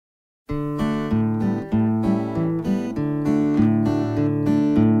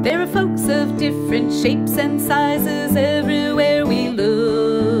of different shapes and sizes everywhere we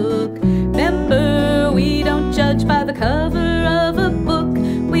look. Remember, we don't judge by the cover of a book.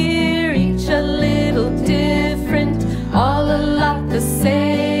 We're each a little different, all a lot the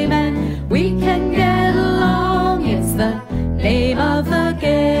same, and we can get along. It's the name of the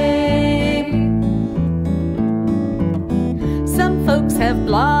game. Some folks have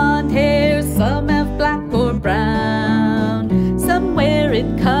blonde hair, some have black or brown. Some wear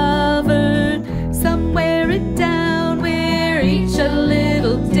it covered, some wear it down. We're each a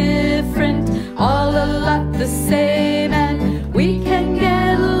little different, all a lot the same, and we can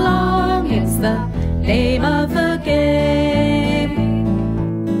get along. It's the name of the game.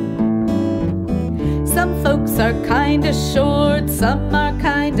 Some folks are kinda short, some are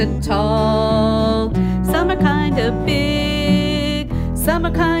kinda tall. Some are kinda big, some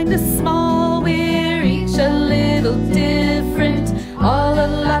are kinda small. We're each a little different, all a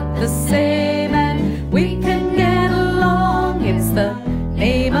lot the same, and we can get along. It's the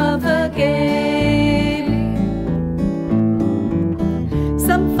name of the game.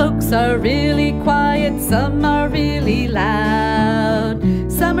 Some folks are really quiet, some are really loud.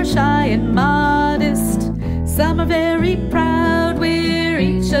 Some are shy and modest, some are very proud. We're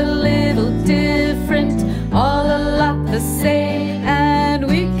each a little different, all a lot the same, and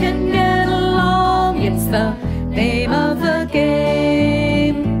we can get along. It's the name of the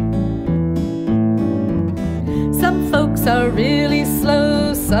game. Some folks are really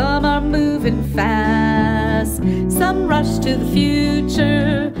slow, some are moving fast. Some rush to the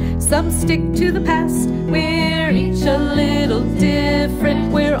future, some stick to the past. We're each a little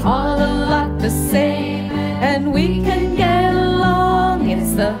different, we're all a lot the same, and we can get along.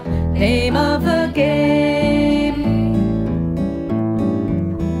 It's the name of the game.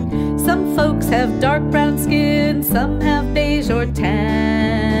 Some folks have dark brown skin, some have beige or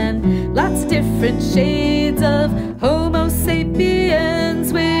tan. Lots different shades of Homo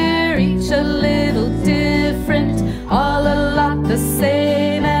sapiens. We're each a little different, all a lot the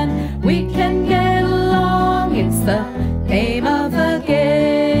same, and we can get along. It's the name of the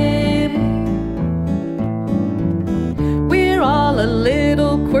game. We're all a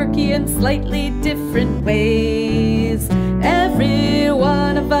little quirky in slightly different ways. Every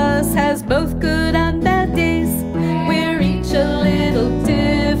one of us has both good and bad days. We're each a little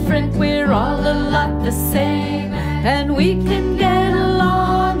different, we're all a lot the same, and we can get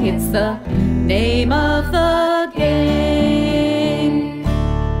along. It's the